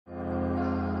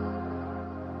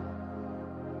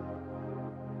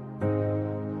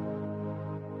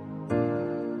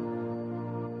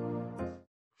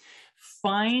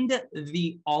Find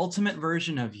the ultimate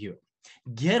version of you.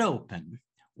 Get open.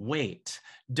 Wait.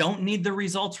 Don't need the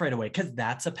results right away, because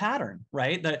that's a pattern,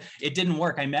 right? That it didn't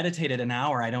work. I meditated an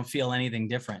hour. I don't feel anything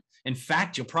different. In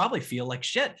fact, you'll probably feel like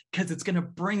shit, because it's going to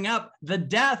bring up the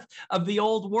death of the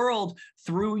old world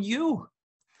through you.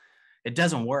 It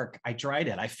doesn't work. I tried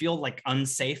it. I feel like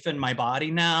unsafe in my body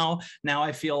now. Now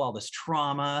I feel all this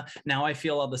trauma. Now I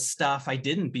feel all the stuff I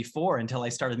didn't before until I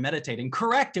started meditating.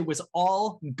 Correct. It was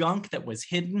all gunk that was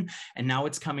hidden, and now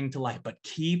it's coming to light. But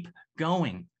keep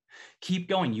going. Keep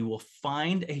going. You will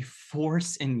find a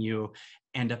force in you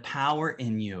and a power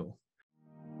in you.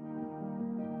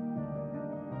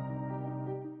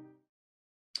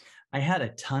 I had a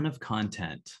ton of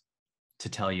content to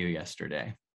tell you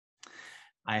yesterday.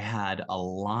 I had a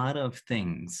lot of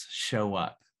things show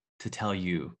up to tell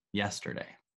you yesterday.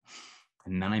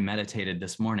 And then I meditated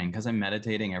this morning, because I'm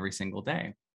meditating every single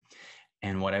day.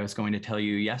 And what I was going to tell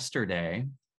you yesterday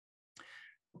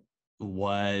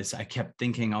was, I kept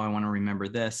thinking, oh, I want to remember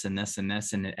this and this and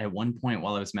this. And at one point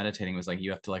while I was meditating, it was like, you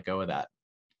have to let go of that.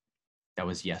 That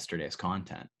was yesterday's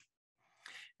content.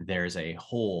 There's a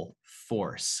whole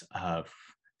force of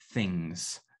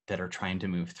things that are trying to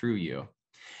move through you.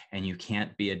 And you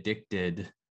can't be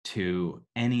addicted to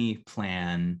any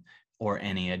plan or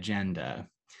any agenda,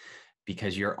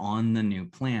 because you're on the new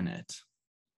planet.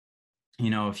 You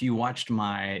know, if you watched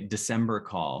my December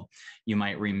call, you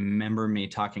might remember me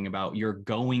talking about you're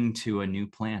going to a new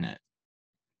planet.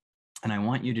 And I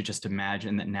want you to just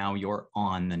imagine that now you're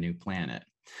on the new planet.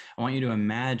 I want you to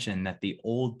imagine that the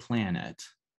old planet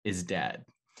is dead.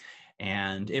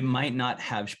 And it might not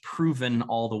have proven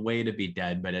all the way to be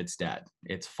dead, but it's dead.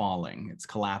 It's falling, it's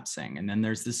collapsing. And then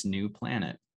there's this new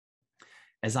planet.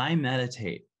 As I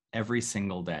meditate every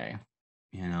single day,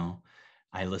 you know,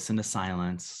 I listen to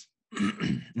silence.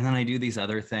 And then I do these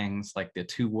other things, like the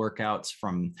 2 workouts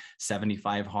from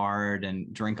 75 Hard,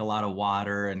 and drink a lot of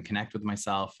water and connect with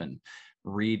myself and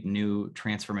read new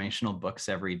transformational books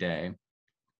every day.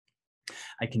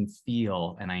 I can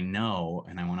feel, and I know,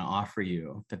 and I want to offer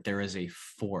you that there is a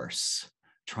force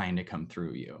trying to come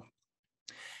through you.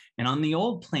 And on the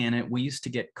old planet, we used to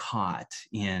get caught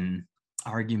in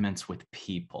arguments with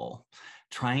people,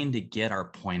 trying to get our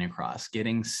point across,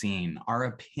 getting seen, our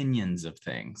opinions of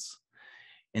things.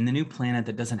 In the new planet,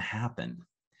 that doesn't happen.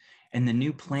 In the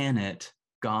new planet,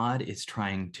 God is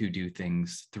trying to do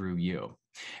things through you.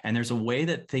 And there's a way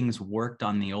that things worked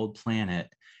on the old planet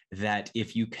that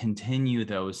if you continue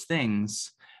those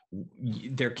things,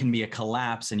 there can be a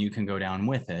collapse and you can go down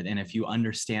with it. And if you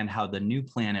understand how the new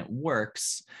planet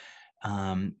works,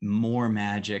 more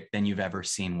magic than you've ever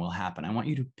seen will happen. I want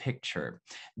you to picture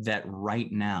that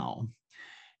right now,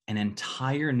 an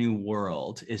entire new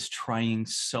world is trying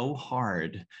so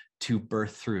hard to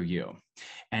birth through you.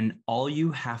 And all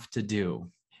you have to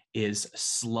do is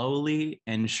slowly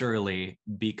and surely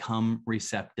become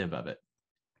receptive of it.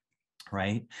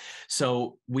 Right?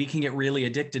 So we can get really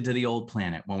addicted to the old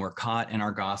planet when we're caught in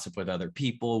our gossip with other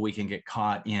people. We can get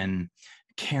caught in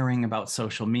caring about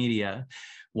social media,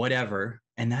 whatever.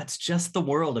 And that's just the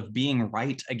world of being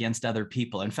right against other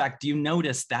people. In fact, do you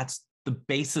notice that's the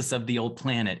basis of the old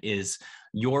planet, is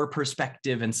your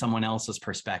perspective and someone else's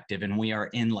perspective. And we are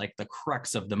in like the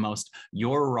crux of the most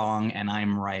you're wrong and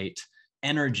I'm right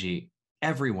energy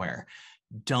everywhere.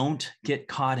 Don't get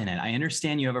caught in it. I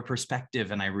understand you have a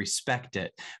perspective and I respect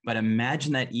it, but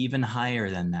imagine that even higher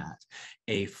than that.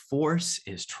 A force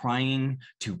is trying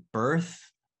to birth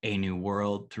a new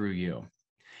world through you.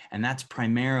 And that's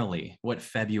primarily what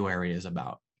February is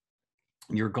about.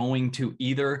 You're going to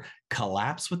either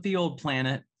collapse with the old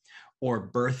planet or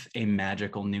birth a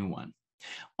magical new one.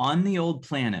 On the old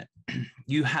planet,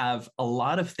 you have a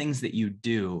lot of things that you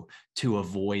do to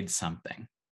avoid something.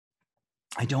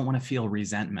 I don't want to feel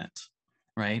resentment,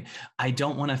 right? I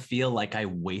don't want to feel like I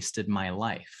wasted my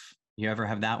life. You ever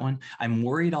have that one? I'm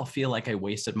worried I'll feel like I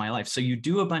wasted my life. So you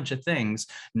do a bunch of things,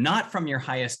 not from your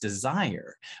highest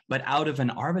desire, but out of an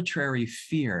arbitrary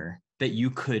fear that you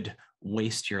could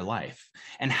waste your life.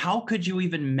 And how could you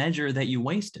even measure that you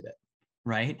wasted it,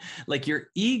 right? Like your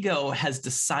ego has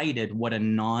decided what a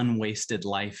non-wasted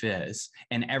life is,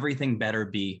 and everything better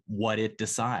be what it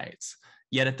decides.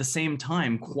 Yet at the same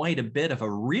time, quite a bit of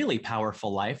a really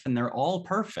powerful life, and they're all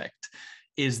perfect,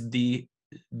 is the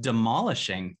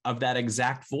demolishing of that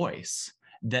exact voice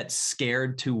that's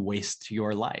scared to waste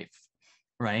your life,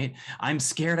 right? I'm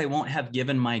scared I won't have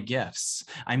given my gifts.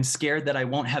 I'm scared that I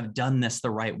won't have done this the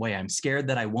right way. I'm scared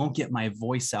that I won't get my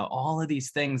voice out. All of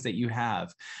these things that you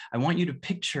have. I want you to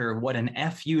picture what an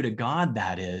F you to God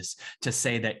that is, to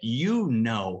say that you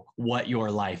know what your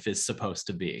life is supposed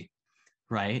to be.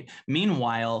 right?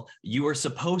 Meanwhile, you are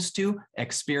supposed to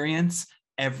experience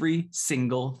every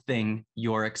single thing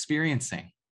you're experiencing.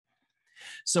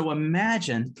 So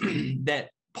imagine that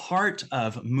part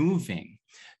of moving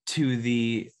to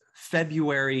the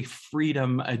February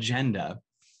freedom agenda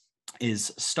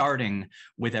is starting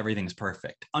with everything's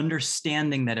perfect,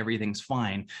 understanding that everything's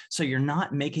fine. So you're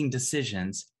not making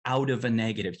decisions out of a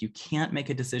negative. You can't make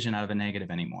a decision out of a negative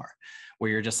anymore,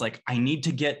 where you're just like, I need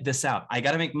to get this out. I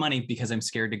got to make money because I'm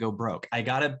scared to go broke. I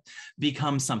got to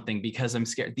become something because I'm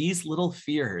scared. These little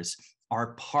fears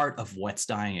are part of what's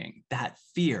dying. That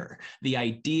fear, the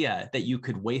idea that you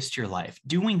could waste your life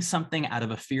doing something out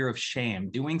of a fear of shame,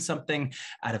 doing something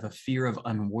out of a fear of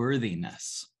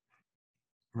unworthiness,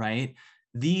 right?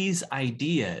 These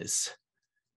ideas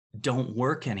don't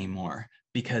work anymore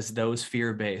because those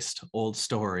fear-based old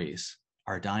stories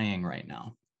are dying right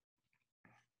now.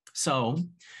 So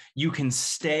you can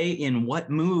stay in what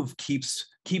move keeps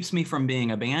me from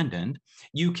being abandoned.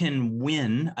 You can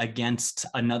win against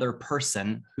another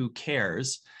person who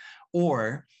cares,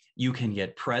 or you can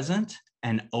get present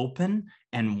and open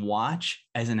and watch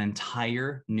as an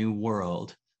entire new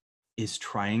world is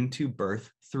trying to birth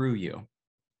through you.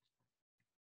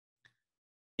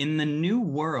 In the new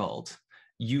world,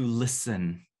 you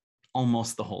listen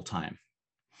almost the whole time.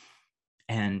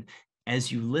 And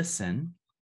as you listen,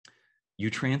 you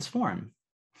transform,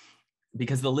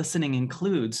 because the listening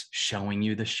includes showing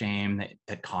you the shame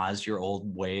that caused your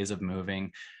old ways of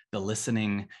moving. The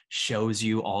listening shows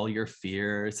you all your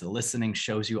fears. The listening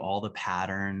shows you all the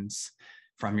patterns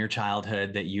from your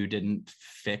childhood that you didn't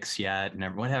fix yet,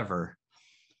 and whatever.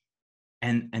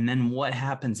 And then what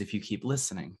happens if you keep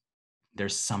listening?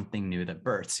 There's something new that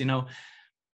births. You know,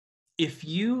 if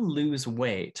you lose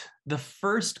weight, the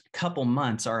first couple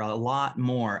months are a lot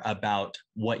more about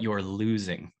what you're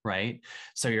losing, right?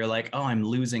 So you're like, oh, I'm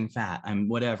losing fat, I'm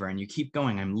whatever. And you keep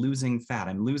going, I'm losing fat,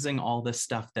 I'm losing all this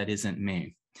stuff that isn't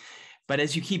me. But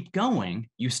as you keep going,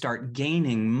 you start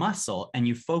gaining muscle, and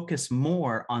you focus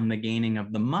more on the gaining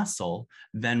of the muscle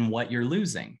than what you're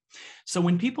losing. So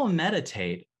when people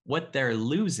meditate, what they're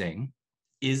losing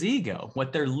is ego.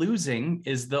 What they're losing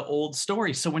is the old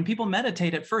story. So when people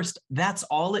meditate at first, that's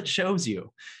all it shows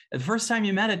you. The first time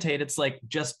you meditate, it's like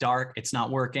just dark. It's not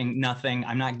working, nothing.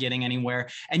 I'm not getting anywhere.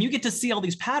 And you get to see all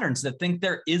these patterns that think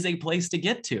there is a place to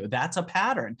get to. That's a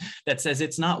pattern that says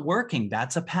it's not working.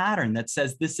 That's a pattern that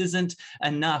says this isn't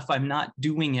enough. I'm not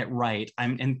doing it right.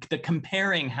 And the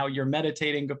comparing how you're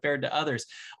meditating compared to others.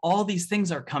 All these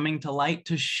things are coming to light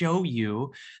to show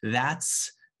you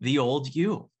that's the old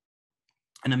you.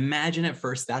 And imagine at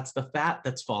first that's the fat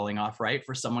that's falling off, right?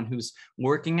 For someone who's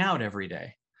working out every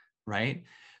day, right?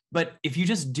 But if you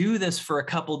just do this for a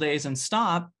couple days and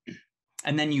stop,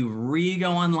 and then you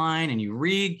go online and you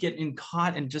get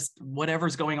caught in just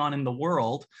whatever's going on in the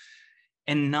world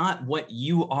and not what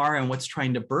you are and what's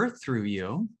trying to birth through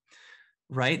you,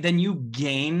 right? Then you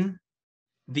gain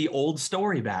the old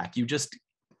story back. You just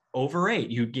overate,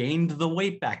 you gained the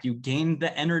weight back, you gained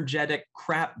the energetic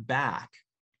crap back.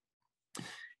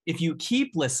 If you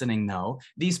keep listening, though,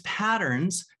 these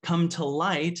patterns come to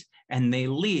light and they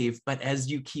leave. But as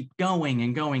you keep going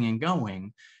and going and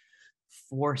going,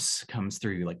 force comes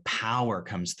through you, like power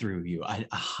comes through you, a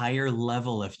higher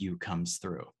level of you comes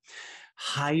through,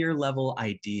 higher level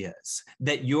ideas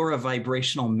that you're a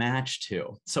vibrational match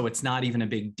to. So it's not even a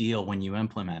big deal when you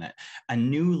implement it. A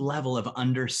new level of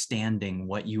understanding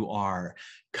what you are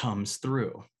comes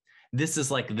through. This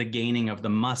is like the gaining of the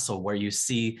muscle, where you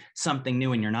see something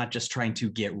new and you're not just trying to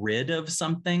get rid of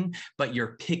something, but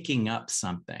you're picking up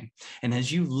something. And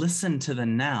as you listen to the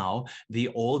now, the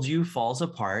old you falls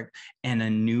apart and a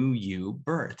new you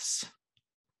births.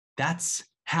 That's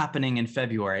happening in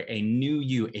February, a new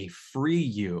you, a free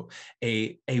you,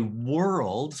 a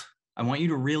world. I want you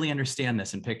to really understand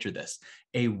this and picture this.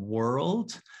 A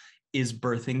world is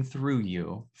birthing through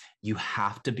you. You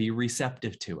have to be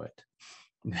receptive to it.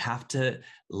 You have to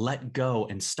let go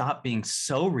and stop being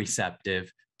so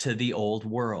receptive to the old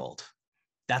world.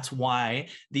 That's why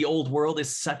the old world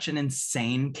is such an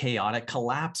insane, chaotic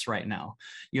collapse right now.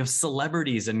 You have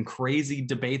celebrities and crazy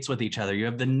debates with each other. You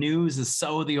have the news is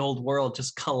so the old world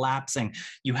just collapsing.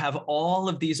 You have all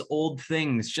of these old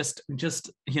things, just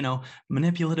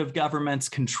manipulative governments,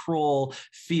 control,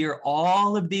 fear,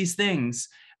 all of these things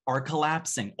are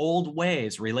collapsing. Old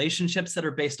ways, relationships that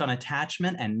are based on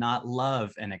attachment and not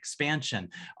love and expansion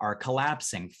are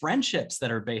collapsing. Friendships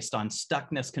that are based on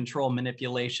stuckness, control,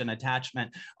 manipulation,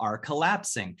 attachment are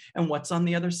collapsing. And what's on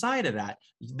the other side of that?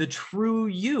 The true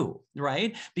you,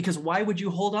 right? Because why would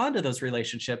you hold on to those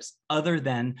relationships other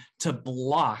than to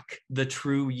block the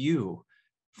true you?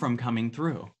 from coming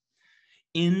through.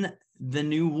 In the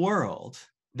new world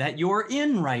that you're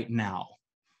in right now.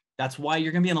 That's why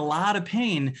you're going to be in a lot of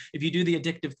pain if you do the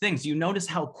addictive things. You notice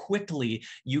how quickly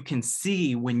you can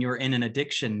see when you're in an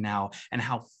addiction now and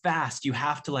how fast you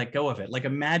have to let go of it. Like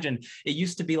imagine it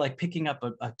used to be like picking up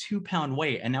a 2-pound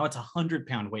weight and now it's a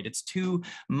 100-pound weight. It's too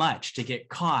much to get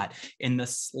caught in the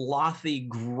slothy,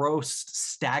 gross,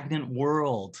 stagnant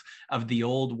world of the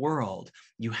old world.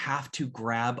 You have to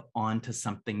grab onto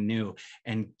something new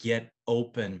and get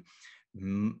open,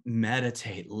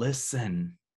 meditate,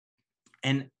 listen.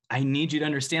 And I need you to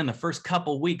understand the first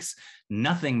couple weeks,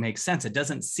 nothing makes sense. It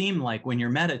doesn't seem like when you're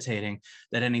meditating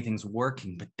that anything's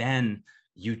working, but then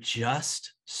you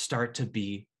just start to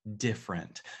be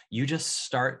different. You just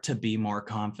start to be more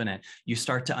confident. You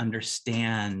start to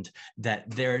understand that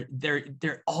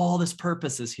there all this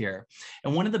purpose is here.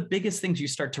 And one of the biggest things you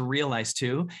start to realize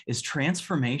too is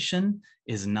transformation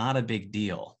is not a big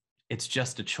deal. It's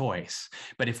just a choice.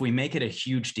 But if we make it a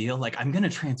huge deal, like I'm going to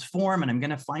transform and I'm going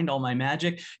to find all my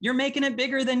magic, you're making it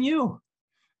bigger than you.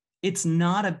 It's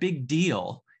not a big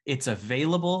deal. It's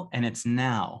available and it's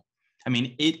now. I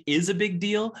mean, it is a big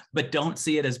deal, but don't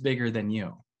see it as bigger than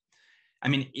you. I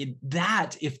mean,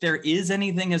 if there is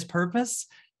anything as purpose,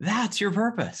 that's your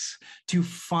purpose, to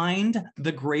find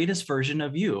the greatest version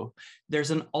of you.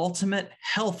 There's an ultimate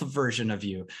health version of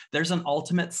you. There's an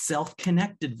ultimate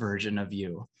self-connected version of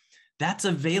you. That's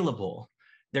available.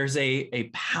 There's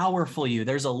a powerful you.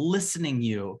 There's a listening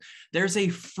you. There's a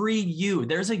free you.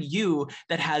 There's a you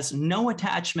that has no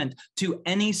attachment to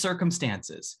any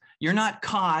circumstances. You're not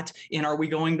caught in, are we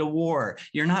going to war?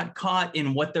 You're not caught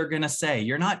in what they're going to say.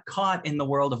 You're not caught in the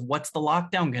world of what's the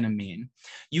lockdown going to mean.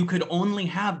 You could only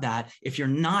have that if you're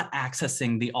not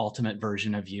accessing the ultimate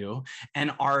version of you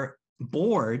and are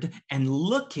bored and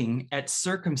looking at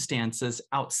circumstances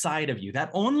outside of you.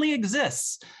 That only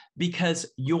exists because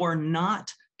you're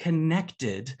not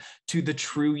connected to the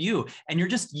true you. And you're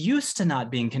just used to not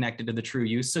being connected to the true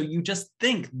you. So you just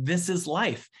think this is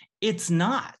life. It's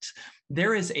not.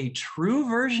 There is a true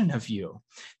version of you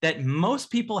that most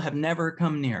people have never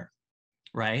come near,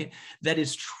 right? That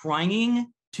is trying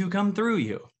to come through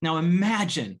you. Now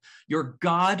imagine you're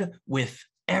God with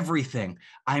everything.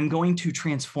 I'm going to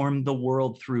transform the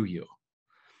world through you.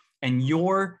 And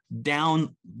you're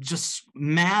down just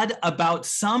mad about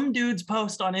some dude's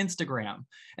post on Instagram.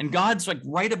 And God's like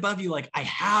right above you, like, I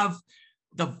have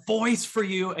the voice for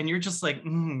you. And you're just like,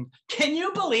 can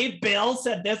you believe Bill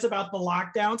said this about the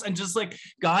lockdowns? And just like,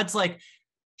 God's like,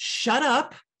 shut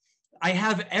up. I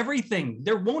have everything.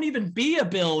 There won't even be a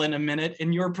Bill in a minute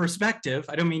in your perspective.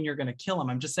 I don't mean you're going to kill him.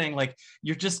 I'm just saying like,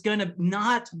 you're just going to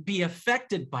not be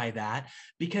affected by that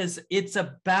because it's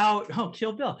about,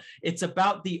 kill Bill. It's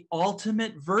about the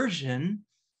ultimate version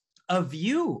of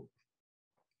you.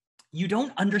 You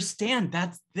don't understand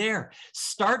that's there.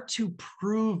 Start to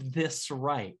prove this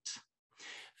right.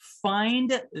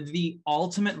 Find the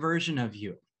ultimate version of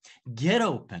you. Get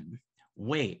open.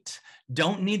 Wait,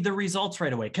 don't need the results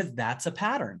right away because that's a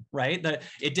pattern, right? That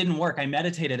it didn't work. I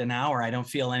meditated an hour. I don't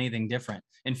feel anything different.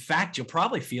 In fact, you'll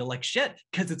probably feel like shit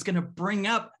because it's going to bring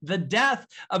up the death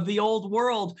of the old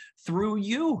world through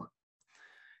you.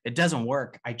 It doesn't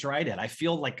work. I tried it. I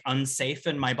feel like unsafe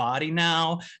in my body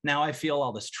now. Now I feel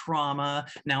all this trauma.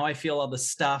 Now I feel all the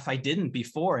stuff I didn't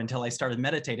before until I started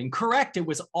meditating. Correct. It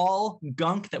was all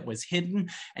gunk that was hidden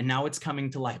and now it's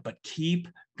coming to light, but keep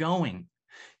going.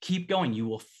 Keep going. You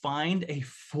will find a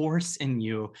force in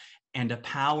you and a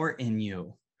power in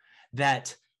you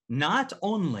that not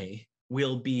only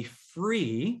will be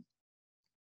free,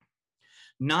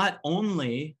 not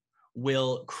only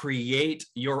will create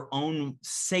your own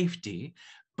safety,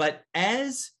 but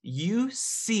as you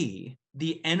see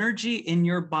the energy in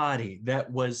your body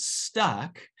that was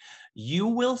stuck, you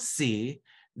will see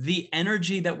the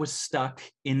energy that was stuck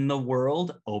in the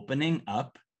world opening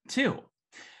up too.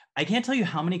 I can't tell you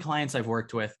how many clients I've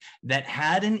worked with that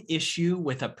had an issue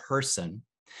with a person.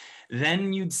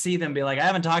 Then you'd see them be like, I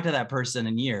haven't talked to that person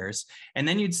in years. And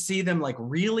then you'd see them like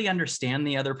really understand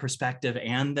the other perspective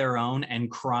and their own and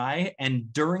cry.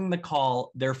 And during the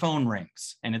call, their phone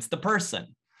rings and it's the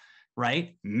person,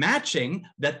 right? Matching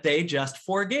that they just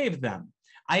forgave them.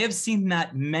 I have seen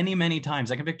that many, many times.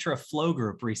 I can picture a flow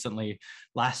group recently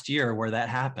last year where that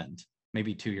happened.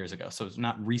 Maybe 2 years ago. So it's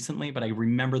not recently, but I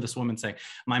remember this woman saying,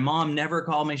 my mom never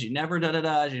called me. She never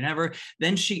she never.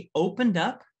 Then she opened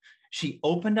up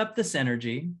this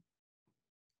energy,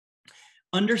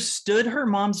 understood her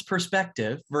mom's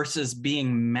perspective versus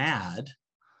being mad,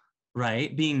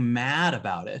 right? Being mad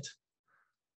about it.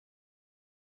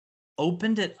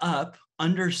 Opened it up,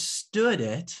 understood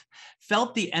it,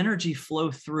 felt the energy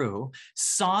flow through,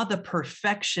 saw the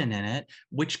perfection in it,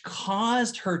 which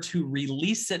caused her to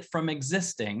release it from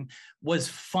existing, was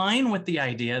fine with the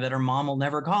idea that her mom will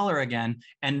never call her again.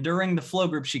 And during the flow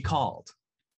group, she called.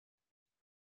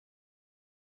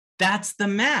 That's the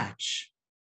match,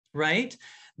 right?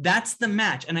 That's the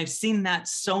match. And I've seen that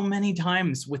so many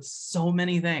times with so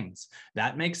many things.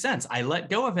 That makes sense. I let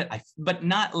go of it, but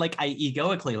not like I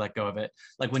egoically let go of it.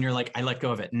 Like when you're like, I let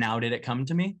go of it. Now did it come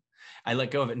to me? I let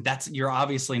go of it. And you're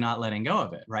obviously not letting go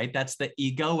of it, right? That's the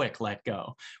egoic let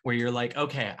go, where you're like,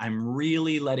 okay, I'm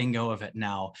really letting go of it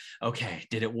now. Okay,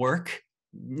 did it work?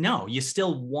 No, you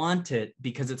still want it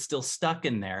because it's still stuck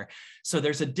in there. So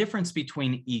there's a difference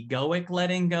between egoic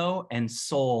letting go and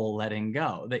soul letting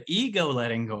go. The ego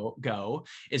letting go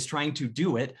is trying to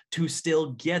do it to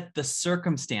still get the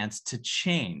circumstance to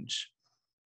change.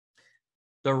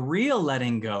 The real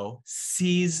letting go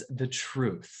sees the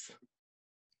truth.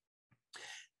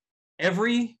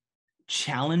 Every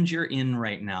challenge you're in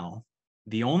right now,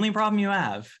 the only problem you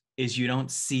have is you don't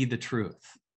see the truth.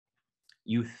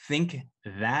 You think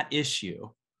that issue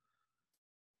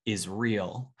is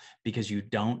real because you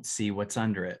don't see what's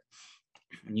under it.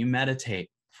 When you meditate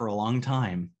for a long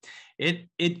time,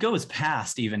 it goes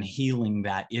past even healing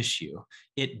that issue.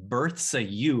 It births a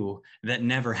you that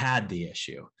never had the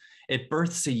issue. It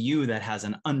births a you that has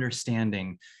an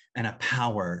understanding and a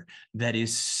power that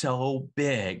is so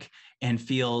big and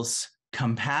feels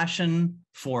compassion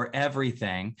for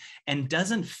everything and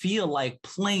doesn't feel like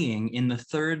playing in the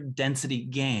third density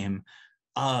game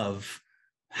of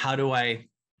how do I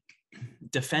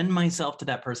defend myself to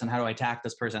that person? How do I attack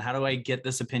this person? How do I get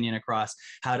this opinion across?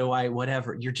 How do I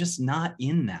whatever? You're just not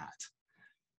in that.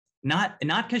 Not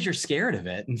because you're scared of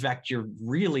it. In fact, you're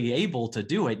really able to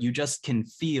do it. You just can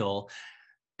feel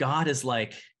God is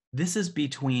like, this is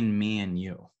between me and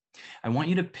you. I want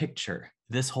you to picture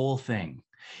this whole thing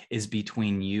is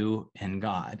between you and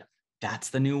God. That's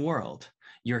the new world.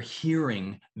 You're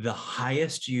hearing the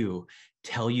highest you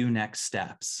tell you next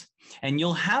steps. And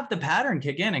you'll have the pattern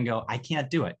kick in and go, I can't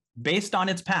do it based on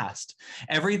its past.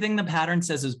 Everything the pattern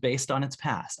says is based on its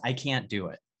past. I can't do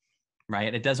it,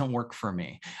 right? It doesn't work for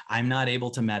me. I'm not able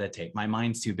to meditate. My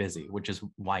mind's too busy, which is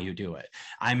why you do it.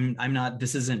 I'm not,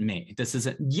 this isn't me. This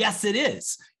isn't, yes, it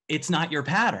is. It's not your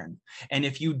pattern. And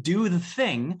if you do the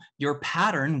thing, your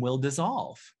pattern will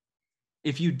dissolve.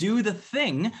 If you do the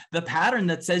thing, the pattern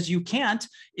that says you can't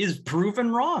is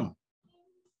proven wrong,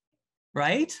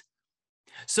 right?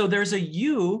 So there's a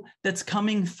you that's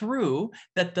coming through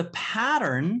that the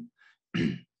pattern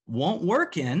won't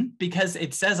work in because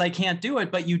it says I can't do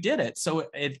it, but you did it. So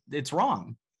it's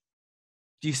wrong.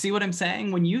 Do you see what I'm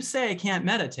saying? When you say I can't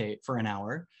meditate for an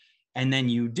hour and then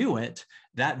you do it,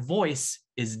 that voice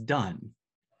is done.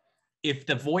 If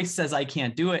the voice says I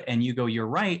can't do it and you go, you're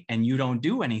right, and you don't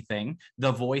do anything,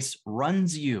 the voice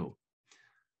runs you,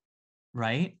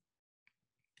 right?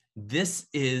 This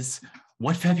is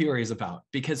what February is about,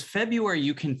 because February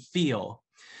you can feel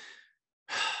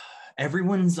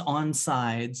everyone's on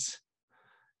sides.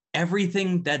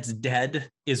 Everything that's dead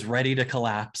is ready to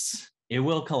collapse. It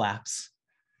will collapse.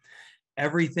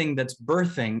 Everything that's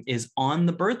birthing is on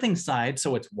the birthing side.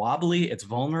 So it's wobbly, it's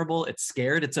vulnerable, it's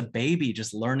scared. It's a baby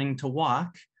just learning to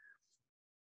walk.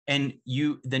 And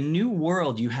the new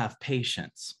world, you have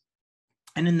patience.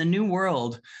 And in the new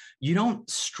world, you don't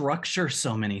structure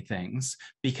so many things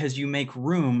because you make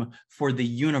room for the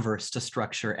universe to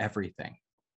structure everything.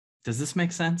 Does this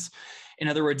make sense? In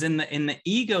other words, in the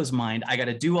ego's mind, I got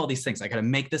to do all these things. I got to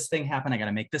make this thing happen. I got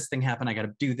to make this thing happen. I got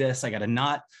to do this. I got to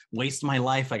not waste my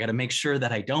life. I got to make sure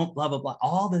that I don't blah, blah, blah,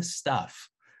 all this stuff.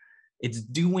 It's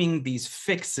doing these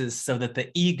fixes so that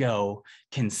the ego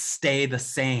can stay the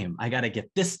same. I got to get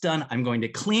this done. I'm going to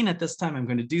clean at this time. I'm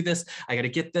going to do this. I got to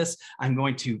get this. I'm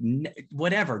going to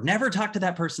whatever, never talk to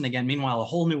that person again. Meanwhile, a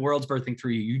whole new world's birthing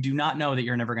through you. You do not know that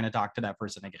you're never going to talk to that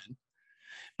person again.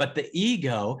 But the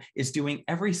ego is doing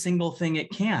every single thing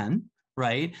it can,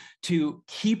 right, to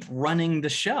keep running the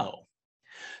show.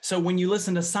 So when you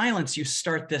listen to silence, you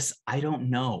start this, I don't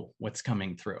know what's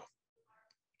coming through.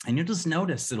 And you'll just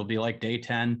notice it'll be like day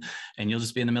 10 and you'll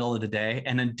just be in the middle of the day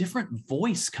and a different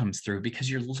voice comes through because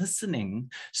you're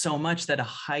listening so much that a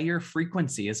higher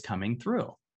frequency is coming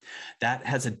through. That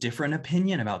has a different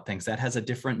opinion about things. That has a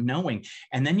different knowing.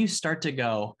 And then you start to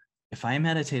go, if I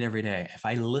meditate every day, if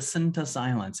I listen to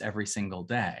silence every single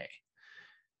day,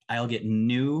 I'll get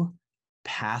new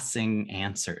passing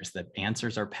answers. The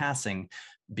answers are passing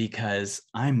because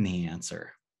I'm the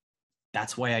answer.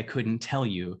 That's why I couldn't tell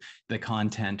you the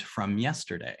content from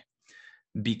yesterday,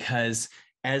 because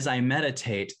as I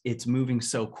meditate, it's moving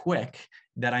so quick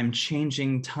that I'm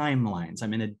changing timelines.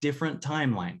 I'm in a different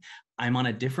timeline. I'm on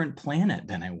a different planet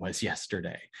than I was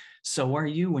yesterday. So are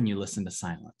you when you listen to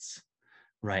silence,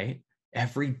 right?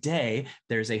 Every day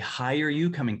there's a higher you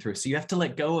coming through. So you have to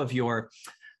let go of your,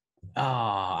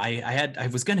 I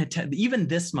was going to even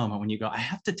this moment when you go, I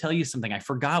have to tell you something. I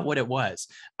forgot what it was.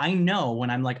 I know when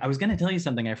I'm like, I was going to tell you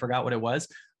something. I forgot what it was.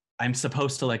 I'm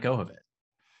supposed to let go of it.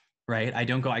 Right? I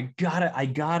don't go, I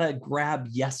gotta grab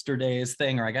yesterday's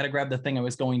thing, or I gotta grab the thing I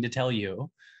was going to tell you,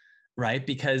 right?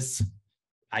 Because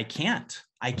I can't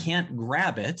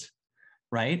grab it,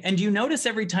 right? And you notice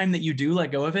every time that you do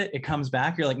let go of it, it comes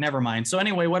back. You're like, never mind. So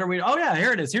anyway, what are we? Oh yeah,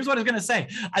 here it is. Here's what I was gonna say.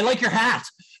 I like your hat,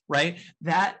 right?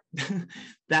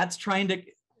 That's trying to,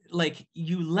 like,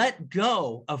 you let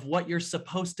go of what you're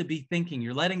supposed to be thinking.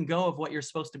 You're letting go of what you're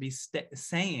supposed to be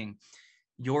saying.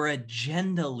 Your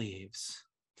agenda leaves.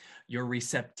 Your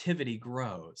receptivity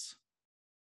grows,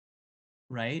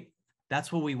 right?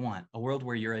 That's what we want, a world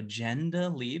where your agenda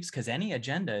leaves, because any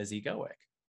agenda is egoic.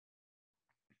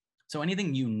 So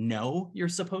anything you know you're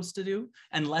supposed to do,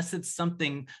 unless it's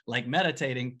something like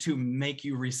meditating to make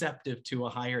you receptive to a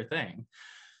higher thing,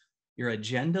 your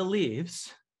agenda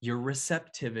leaves, your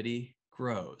receptivity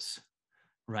grows,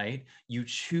 right? You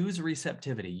choose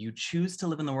receptivity. You choose to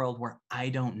live in the world where I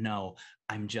don't know,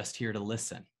 I'm just here to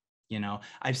listen. You know,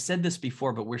 I've said this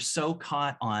before, but we're so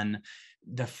caught on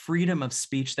the freedom of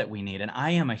speech that we need. And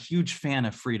I am a huge fan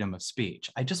of freedom of speech.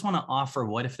 I just want to offer,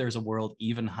 what if there's a world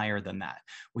even higher than that,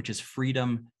 which is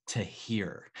freedom to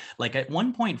hear. Like at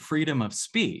one point, freedom of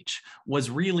speech was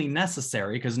really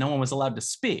necessary because no one was allowed to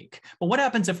speak. But what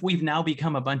happens if we've now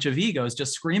become a bunch of egos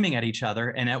just screaming at each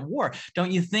other and at war?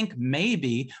 Don't you think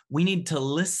maybe we need to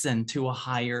listen to a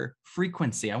higher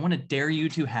frequency? I want to dare you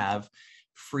to have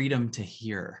freedom to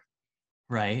hear.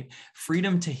 Right?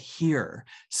 Freedom to hear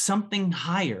something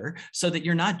higher, so that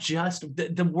you're not just,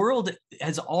 the world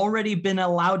has already been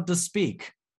allowed to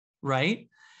speak, right?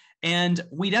 And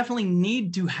we definitely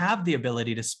need to have the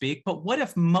ability to speak, but what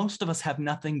if most of us have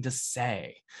nothing to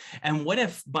say? And what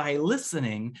if by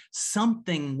listening,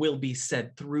 something will be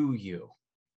said through you?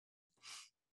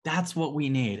 That's what we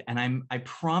need. And I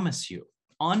promise you,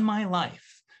 on my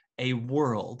life, a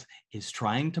world is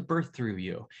trying to birth through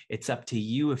you. It's up to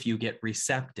you if you get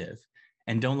receptive,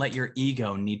 and don't let your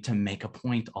ego need to make a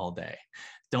point all day.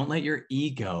 Don't let your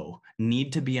ego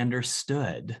need to be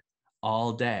understood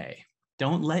all day.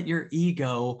 Don't let your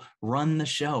ego run the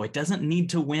show. It doesn't need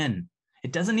to win.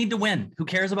 It doesn't need to win. Who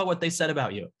cares about what they said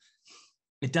about you?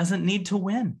 It doesn't need to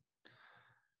win.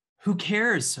 Who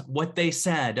cares what they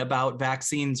said about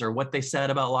vaccines, or what they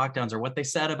said about lockdowns, or what they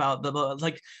said about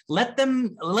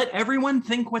let everyone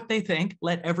think what they think.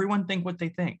 Let everyone think what they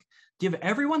think. Give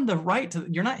everyone the right to,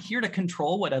 you're not here to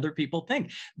control what other people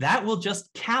think. That will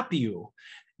just cap you.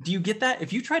 Do you get that?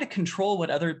 If you try to control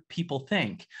what other people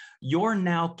think, you're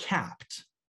now capped.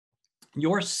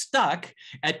 You're stuck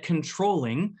at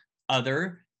controlling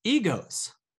other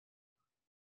egos,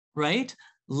 right?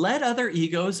 Let other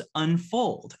egos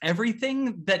unfold.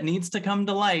 Everything that needs to come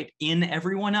to light in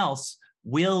everyone else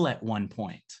will at one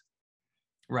point,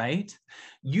 right?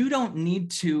 You don't need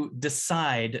to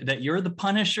decide that you're the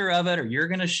punisher of it, or you're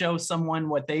going to show someone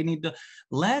what they need to.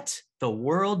 Let the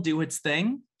world do its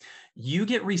thing. You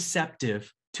get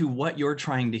receptive to what you're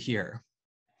trying to hear.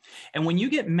 And when you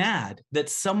get mad that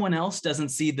someone else doesn't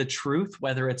see the truth,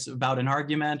 whether it's about an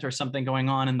argument or something going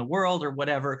on in the world or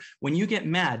whatever, when you get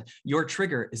mad, your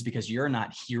trigger is because you're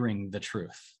not hearing the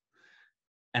truth.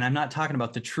 And I'm not talking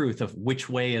about the truth of which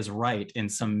way is right in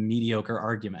some mediocre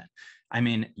argument. I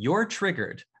mean, you're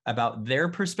triggered about their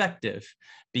perspective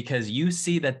because you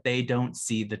see that they don't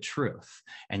see the truth.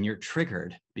 And you're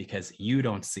triggered because you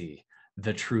don't see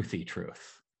the truthy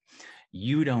truth.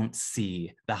 You don't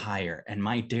see the higher. And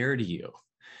my dare to you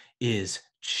is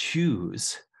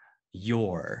choose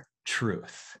your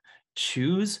truth.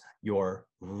 Choose your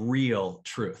real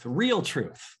truth,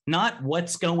 not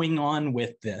what's going on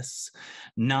with this,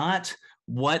 not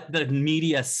what the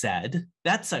media said.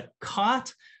 That's a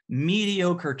caught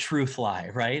mediocre truth lie,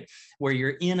 right? Where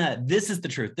you're in this is the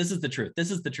truth, this is the truth, this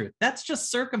is the truth. That's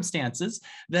just circumstances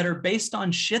that are based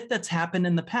on shit that's happened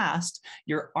in the past.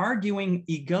 You're arguing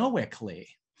egoically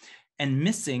and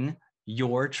missing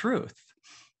your truth.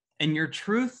 And your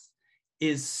truth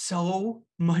is so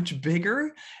much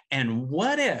bigger. And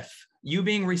what if you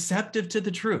being receptive to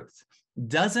the truth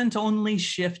doesn't only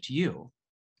shift you?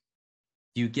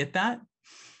 Do you get that?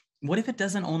 What if it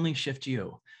doesn't only shift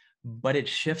you, but it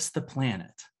shifts the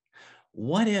planet?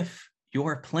 What if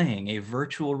you're playing a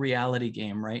virtual reality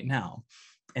game right now,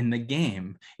 and the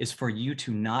game is for you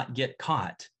to not get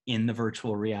caught in the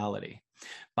virtual reality?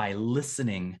 by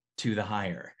listening to the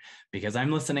higher, because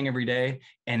I'm listening every day,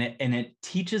 and it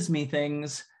teaches me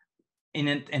things, and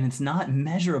it's not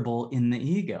measurable in the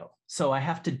ego. So I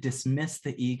have to dismiss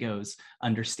the ego's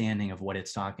understanding of what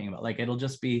it's talking about. Like, it'll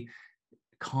just be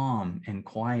calm and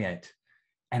quiet.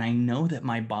 And I know that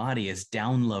my body is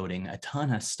downloading a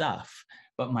ton of stuff,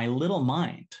 but my little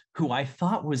mind, who I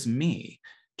thought was me,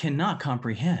 cannot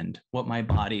comprehend what my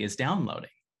body is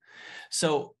downloading.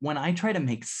 So when I try to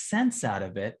make sense out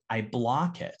of it, I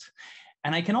block it.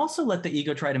 And I can also let the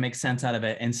ego try to make sense out of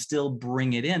it and still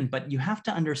bring it in. But you have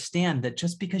to understand that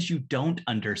just because you don't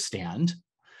understand,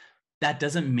 that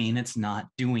doesn't mean it's not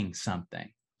doing something.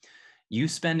 You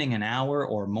spending an hour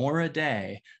or more a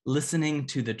day listening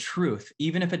to the truth,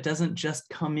 even if it doesn't just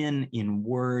come in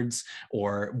words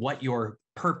or what your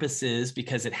purpose is,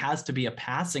 because it has to be a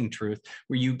passing truth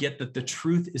where you get that the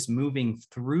truth is moving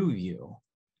through you,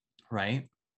 right?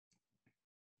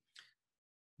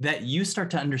 That you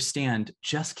start to understand,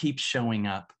 just keep showing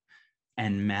up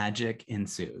and magic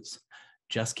ensues.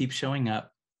 Just keep showing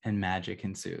up and magic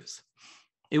ensues.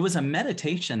 It was a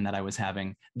meditation that I was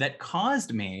having that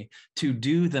caused me to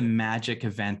do the magic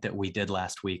event that we did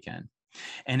last weekend.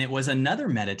 And it was another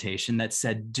meditation that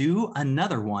said, do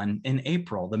another one in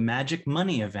April, the Magic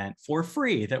Money event for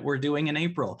free that we're doing in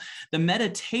April. The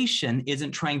meditation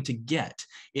isn't trying to get,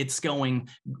 it's going,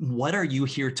 what are you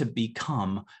here to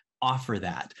become? Offer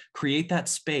that, create that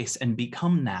space and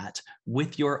become that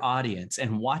with your audience,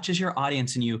 and watch as your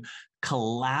audience and you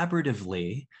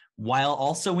collaboratively, while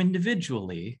also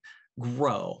individually,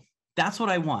 grow. That's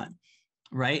what I want,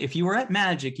 right? If you were at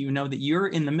Magic, you know that you're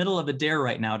in the middle of a dare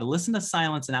right now to listen to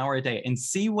silence an hour a day and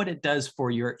see what it does for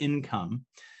your income,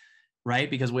 right?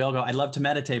 Because we all go, I'd love to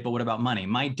meditate, but what about money?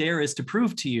 My dare is to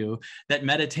prove to you that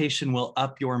meditation will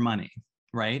up your money,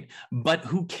 right? But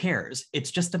who cares?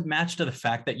 It's just a match to the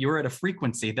fact that you're at a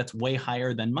frequency that's way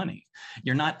higher than money.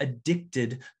 You're not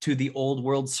addicted to the old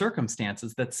world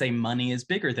circumstances that say money is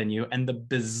bigger than you. And the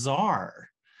bizarre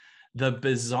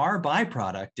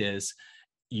byproduct is,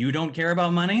 you don't care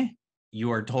about money,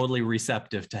 you are totally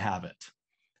receptive to have it,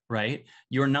 right?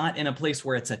 You're not in a place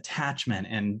where it's attachment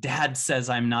and dad says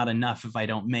I'm not enough if I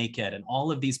don't make it, and all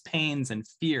of these pains and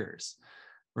fears,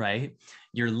 right?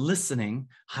 You're listening,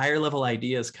 higher level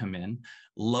ideas come in,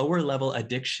 lower level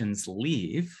addictions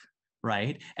leave,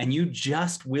 right? And you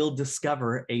just will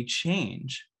discover a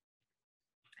change,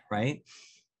 right?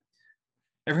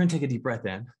 Everyone take a deep breath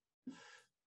in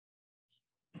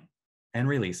and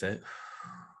release it,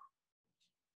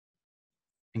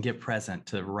 and get present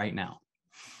to right now.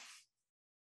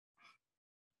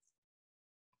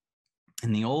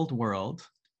 In the old world,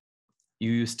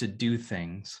 you used to do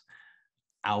things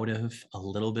out of a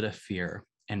little bit of fear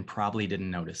and probably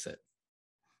didn't notice it.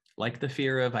 Like the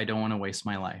fear of, I don't want to waste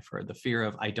my life, or the fear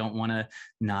of, I don't want to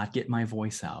not get my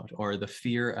voice out, or the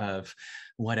fear of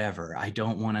whatever, I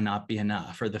don't want to not be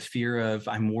enough, or the fear of,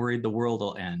 I'm worried the world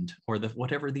will end, or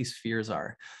whatever these fears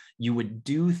are. You would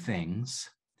do things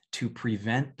to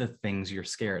prevent the things you're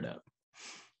scared of.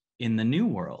 In the new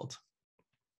world,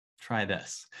 try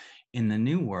this. In the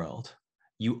new world,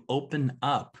 you open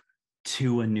up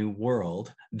to a new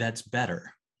world that's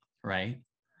better, right?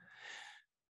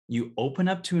 You open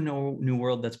up to a new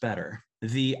world that's better.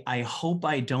 The I hope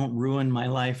I don't ruin my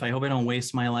life, I hope I don't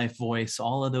waste my life voice,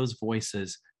 all of those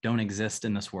voices don't exist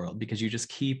in this world, because you just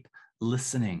keep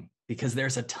listening, because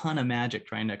there's a ton of magic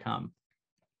trying to come.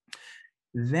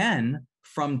 Then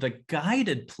from the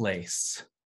guided place,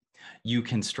 you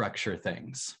can structure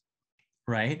things,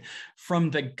 right?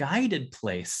 From the guided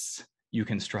place, you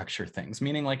can structure things,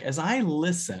 meaning like as I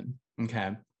listen,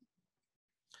 okay,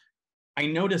 I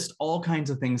noticed all kinds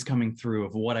of things coming through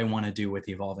of what I want to do with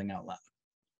Evolving Out Loud.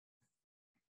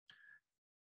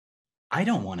 I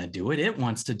don't want to do it. It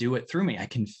wants to do it through me. I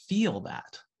can feel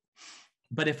that.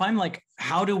 But if I'm like,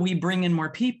 how do we bring in more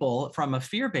people from a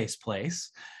fear-based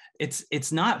place?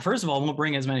 It's not, first of all, won't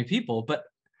bring as many people, but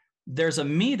there's a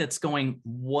me that's going,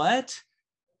 what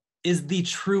is the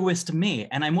truest me?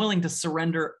 And I'm willing to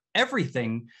surrender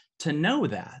everything to know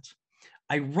that.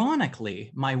 Ironically,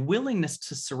 my willingness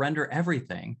to surrender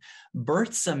everything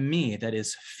births a me that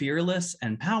is fearless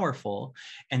and powerful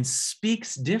and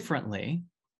speaks differently.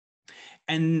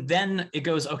 And then it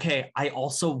goes, okay, I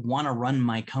also want to run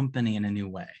my company in a new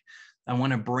way. I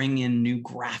want to bring in new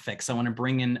graphics. I want to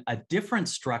bring in a different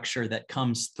structure that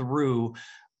comes through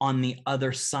on the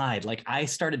other side. Like I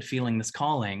started feeling this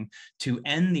calling to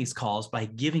end these calls by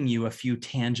giving you a few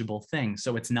tangible things.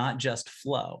 So it's not just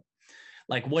flow.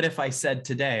 Like what if I said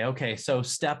today, okay, so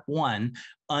step one,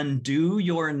 undo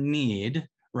your need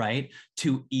right?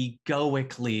 To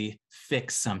egoically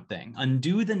fix something,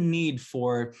 undo the need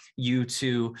for you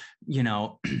to,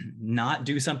 not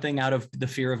do something out of the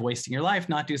fear of wasting your life,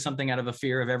 not do something out of a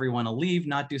fear of everyone will leave,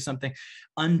 not do something,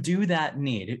 undo that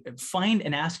need. Find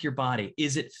and ask your body,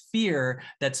 is it fear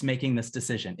that's making this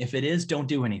decision? If it is, don't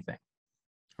do anything,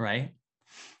 right?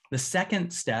 The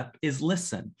second step is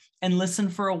listen, and listen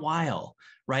for a while,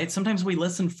 right? Sometimes we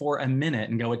listen for a minute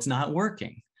and go, it's not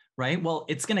working, right? Well,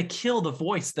 it's going to kill the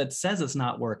voice that says it's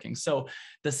not working. So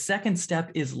the second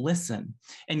step is listen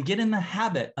and get in the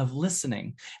habit of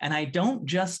listening. And I don't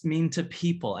just mean to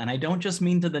people, and I don't just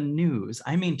mean to the news.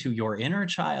 I mean to your inner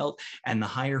child and the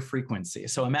higher frequency.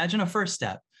 So imagine a first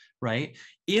step, right?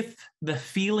 If the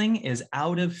feeling is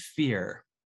out of fear,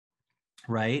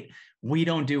 right? We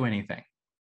don't do anything.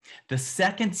 The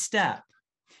second step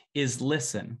is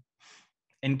listen,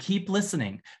 and keep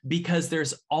listening, because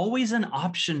there's always an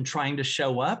option trying to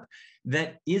show up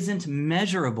that isn't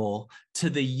measurable to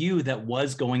the you that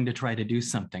was going to try to do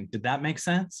something. Did that make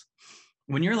sense?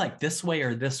 When you're like this way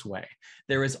or this way,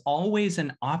 there is always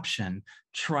an option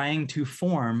trying to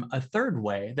form a third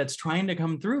way that's trying to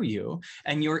come through you.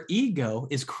 And your ego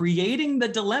is creating the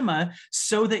dilemma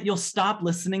so that you'll stop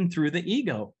listening through the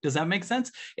ego. Does that make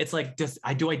sense? It's like,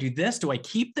 do I do this? Do I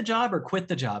keep the job or quit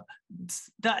the job?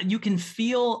 You can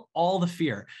feel all the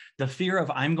fear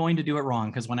of I'm going to do it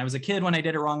wrong. Because when I was a kid, when I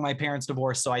did it wrong, my parents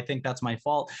divorced. So I think that's my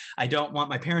fault. I don't want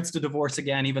my parents to divorce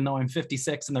again, even though I'm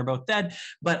 56 and they're both dead.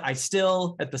 But I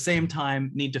still, at the same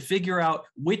time, need to figure out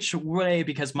which way,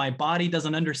 because my body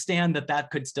doesn't understand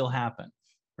that could still happen,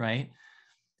 right?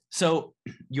 So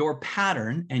your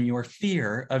pattern and your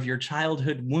fear of your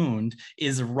childhood wound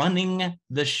is running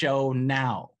the show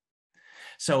now.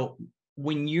 So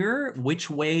when you're,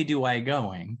 which way do I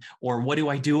going, or what do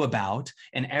I do about,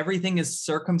 and everything is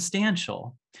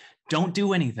circumstantial, don't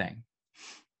do anything.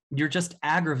 You're just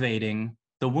aggravating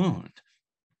the wound,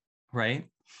 right?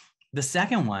 The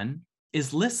second one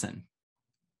is listen,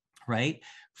 right?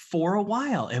 For a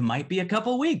while. It might be a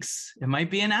couple weeks. It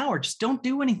might be an hour. Just don't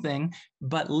do anything,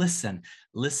 but listen.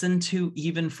 Listen to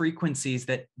even frequencies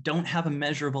that don't have a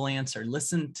measurable answer.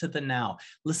 Listen to the now.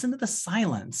 Listen to the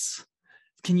silence.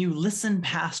 Can you listen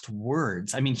past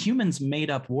words? I mean, humans made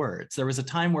up words. There was a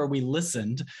time where we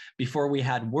listened before we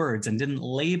had words and didn't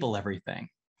label everything,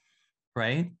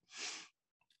 right?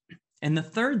 And the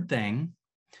third thing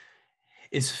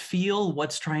is feel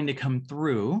what's trying to come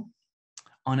through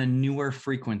on a newer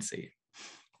frequency.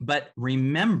 But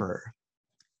remember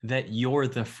that you're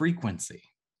the frequency.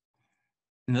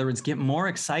 In other words, get more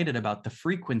excited about the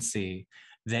frequency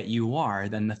that you are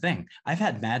than the thing. I've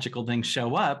had magical things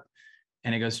show up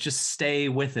and it goes, just stay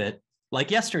with it.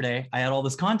 Like yesterday, I had all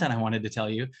this content I wanted to tell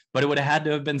you, but it would have had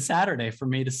to have been Saturday for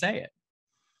me to say it.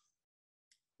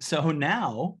 So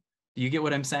now, do you get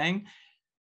what I'm saying?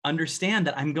 Understand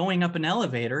that I'm going up an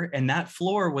elevator and that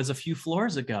floor was a few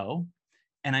floors ago.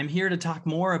 And I'm here to talk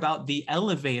more about the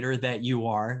elevator that you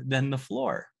are than the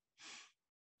floor,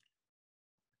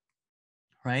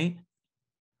 right?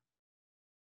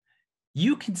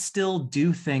 You can still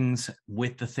do things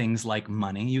with the things like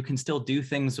money. You can still do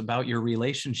things about your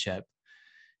relationship,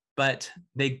 but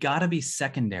they gotta be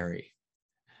secondary,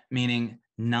 meaning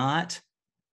not,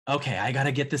 okay, I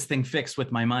gotta get this thing fixed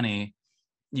with my money.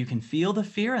 You can feel the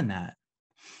fear in that.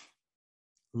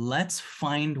 Let's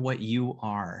find what you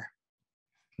are.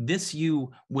 This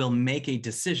you will make a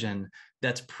decision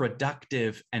that's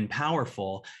productive and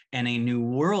powerful, and a new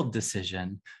world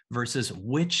decision versus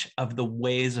which of the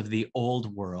ways of the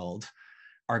old world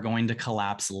are going to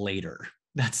collapse later.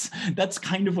 That's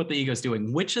kind of what the ego is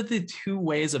doing. Which of the two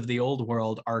ways of the old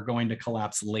world are going to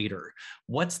collapse later?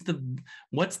 What's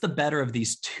the better of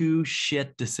these two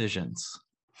shit decisions?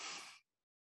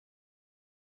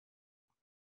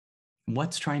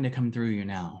 What's trying to come through you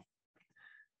now?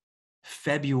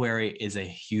 February is a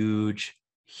huge,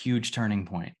 huge turning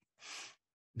point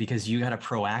because you got to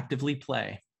proactively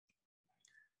play.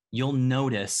 You'll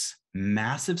notice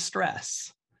massive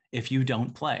stress if you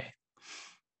don't play.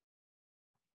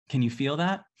 Can you feel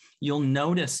that?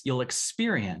 You'll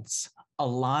experience a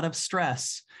lot of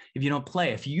stress if you don't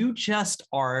play. If you just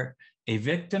are a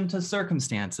victim to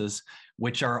circumstances,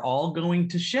 which are all going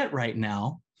to shit right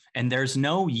now, and there's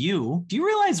no you. Do you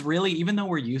realize really, even though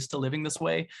we're used to living this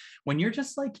way, when you're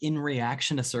just like in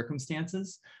reaction to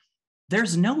circumstances,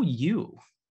 there's no you.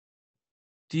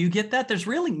 Do you get that? There's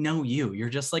really no you. You're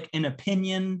just like an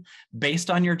opinion based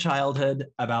on your childhood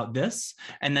about this,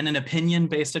 and then an opinion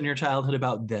based on your childhood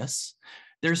about this.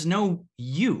 There's no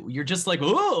you. You're just like,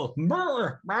 oh,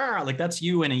 brr, brr. Like that's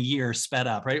you in a year sped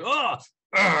up, right? Oh,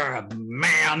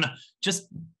 man, just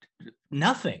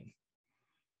Nothing.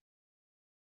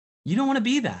 You don't want to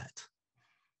be that.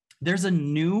 There's a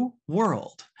new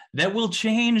world that will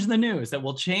change the news, that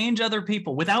will change other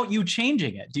people without you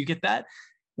changing it. Do you get that?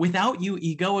 Without you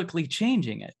egoically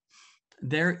changing it.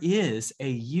 There is a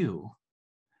you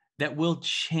that will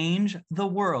change the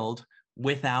world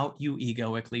without you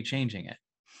egoically changing it.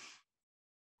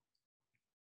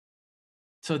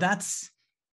 So that's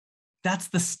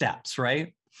the steps,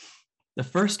 right? The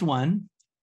first one,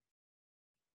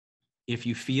 if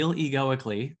you feel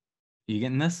egoically, you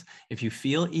getting this? If you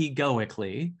feel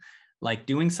egoically like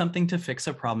doing something to fix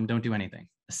a problem, don't do anything.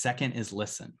 The second is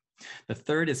listen. The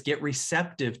third is get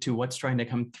receptive to what's trying to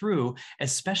come through,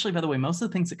 especially, by the way, most of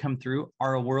the things that come through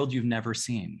are a world you've never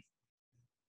seen,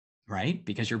 right?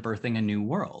 Because you're birthing a new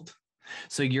world.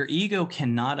 So your ego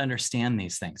cannot understand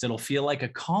these things. It'll feel like a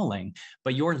calling,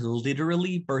 but you're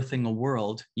literally birthing a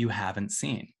world you haven't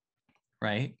seen,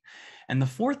 right? And the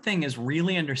fourth thing is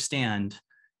really understand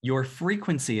your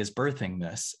frequency is birthing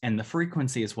this, and the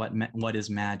frequency is what is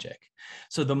magic.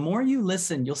 So the more you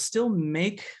listen, you'll still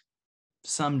make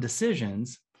some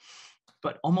decisions,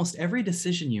 but almost every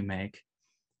decision you make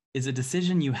is a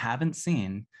decision you haven't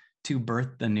seen to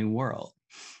birth the new world.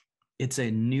 It's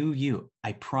a new you.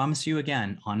 I promise you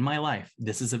again, on my life,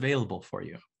 this is available for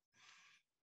you.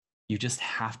 You just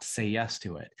have to say yes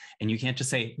to it. And you can't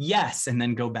just say yes and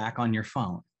then go back on your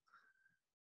phone.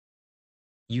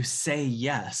 You say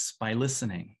yes by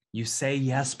listening. You say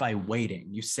yes by waiting.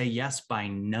 You say yes by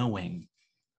knowing.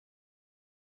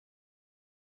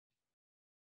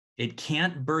 It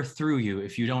can't birth through you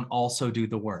if you don't also do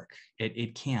the work.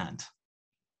 It can't.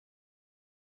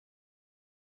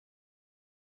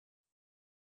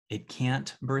 It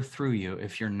can't birth through you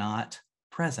if you're not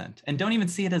present. And don't even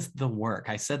see it as the work.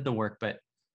 I said the work, but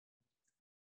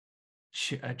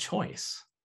a choice.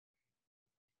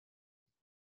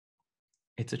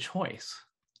 It's a choice.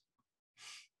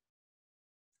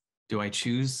 Do I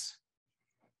choose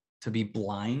to be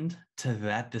blind to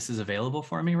that this is available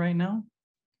for me right now?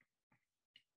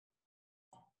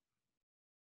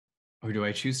 Or do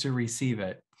I choose to receive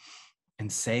it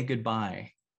and say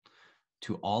goodbye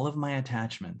to all of my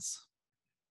attachments?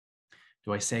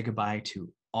 Do I say goodbye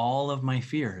to all of my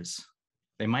fears?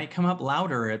 They might come up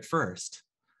louder at first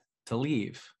to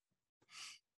leave.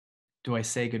 Do I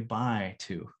say goodbye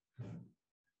to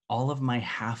all of my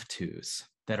have-tos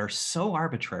that are so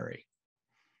arbitrary?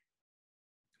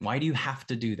 Why do you have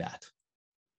to do that?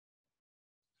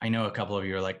 I know a couple of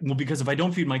you are like, well, because if I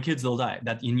don't feed my kids, they'll die.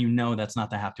 That, and you know that's not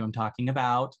the have-to I'm talking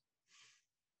about.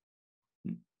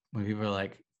 When people are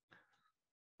like,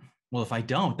 well, if I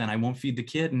don't, then I won't feed the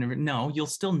kid. And no, you'll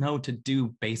still know to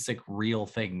do basic real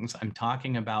things. I'm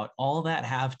talking about all that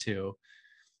have-to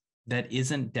that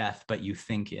isn't death, but you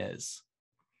think is.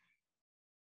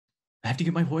 I have to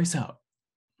get my voice out.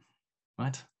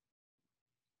 What?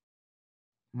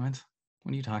 What?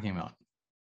 What are you talking about?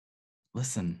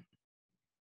 Listen.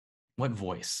 What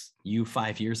voice? You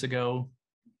 5 years ago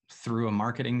through a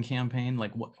marketing campaign?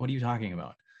 Like, what are you talking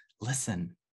about?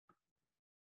 Listen.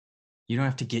 You don't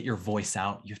have to get your voice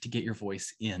out. You have to get your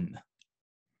voice in.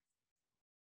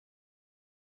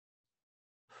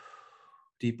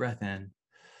 Deep breath in.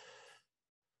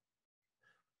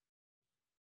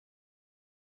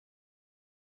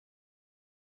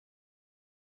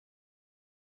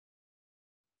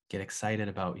 Get excited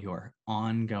about your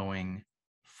ongoing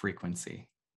frequency.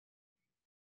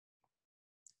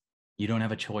 You don't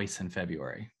have a choice in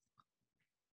February.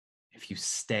 If you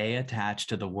stay attached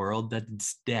to the world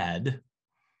that's dead,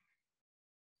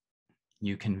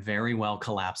 you can very well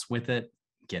collapse with it,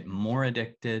 get more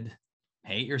addicted,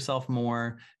 hate yourself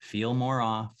more, feel more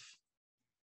off,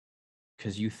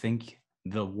 because you think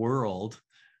the world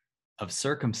of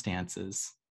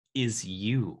circumstances is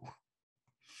you.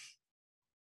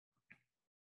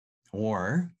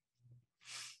 Or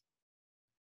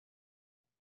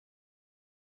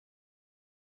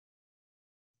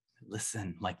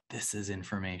listen, like this is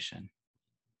information.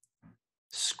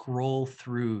 Scroll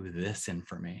through this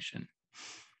information.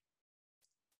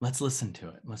 Let's listen to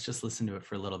it. Let's just listen to it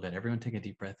for a little bit. Everyone take a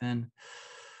deep breath in.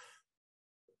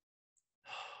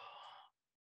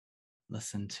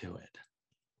 Listen to it.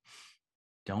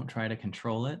 Don't try to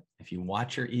control it. If you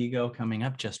watch your ego coming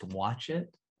up, just watch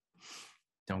it.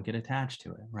 Don't get attached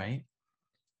to it, right? In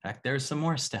fact, there's some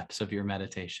more steps of your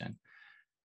meditation.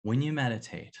 When you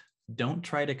meditate, don't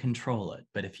try to control it.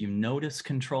 But if you notice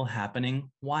control happening,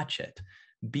 watch it.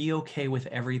 Be okay with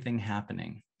everything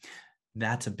happening.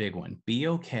 That's a big one. Be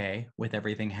okay with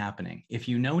everything happening. If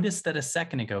you notice that a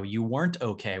second ago you weren't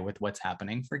okay with what's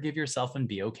happening, forgive yourself and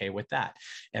be okay with that.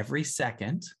 Every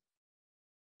second,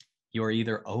 you're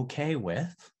either okay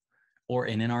with or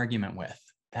in an argument with.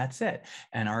 That's it.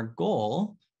 And our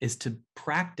goal is to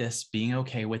practice being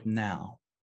okay with now.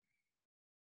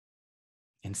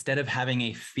 Instead of having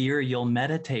a fear you'll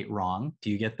meditate wrong, do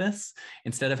you get this?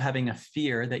 Instead of having a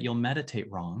fear that you'll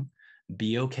meditate wrong,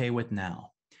 be okay with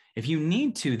now. If you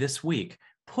need to this week,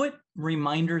 put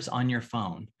reminders on your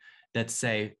phone that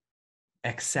say,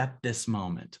 accept this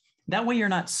moment. That way you're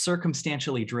not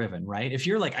circumstantially driven, right? If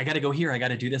you're like, I got to go here, I got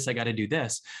to do this, I got to do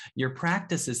this, your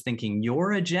practice is thinking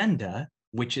your agenda,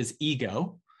 which is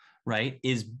ego, right,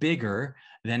 is bigger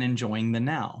than enjoying the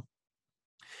now.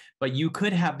 But you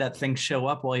could have that thing show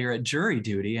up while you're at jury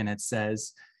duty and it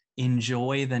says,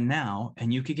 enjoy the now,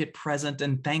 and you could get present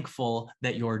and thankful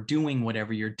that you're doing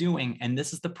whatever you're doing. And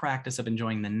this is the practice of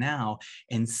enjoying the now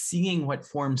and seeing what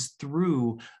forms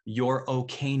through your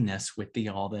okayness with the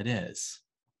all that is.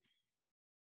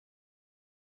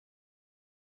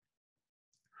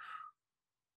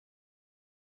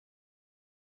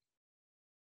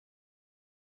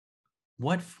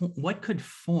 What could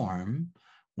form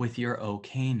with your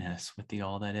okayness with the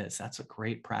all that is? That's a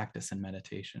great practice in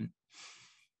meditation.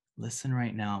 Listen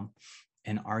right now.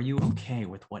 And are you okay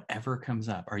with whatever comes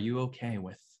up? Are you okay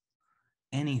with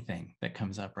anything that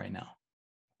comes up right now?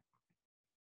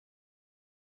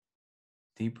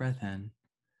 Deep breath in.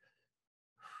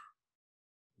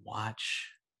 Watch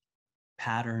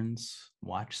patterns,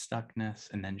 watch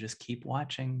stuckness, and then just keep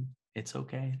watching. It's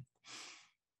okay.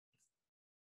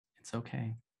 It's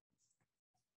okay.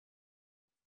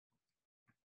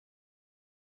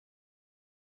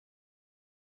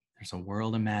 There's a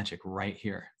world of magic right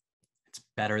here. It's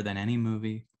better than any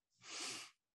movie.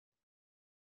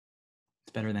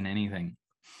 It's better than anything.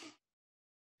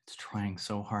 It's trying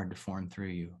so hard to form through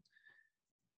you.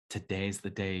 Today's the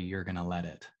day you're going to let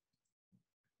it.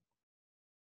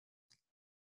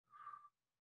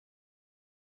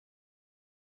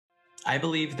 I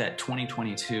believe that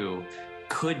 2022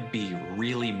 could be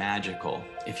really magical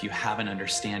if you have an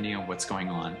understanding of what's going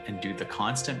on and do the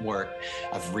constant work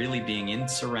of really being in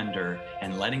surrender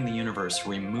and letting the universe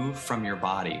remove from your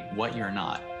body what you're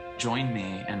not. Join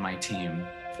me and my team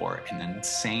for an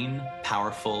insane,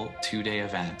 powerful 2-day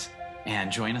event, and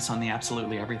join us on the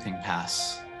Absolutely Everything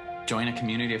Pass. Join a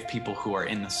community of people who are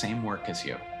in the same work as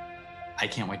you. I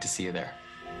can't wait to see you there.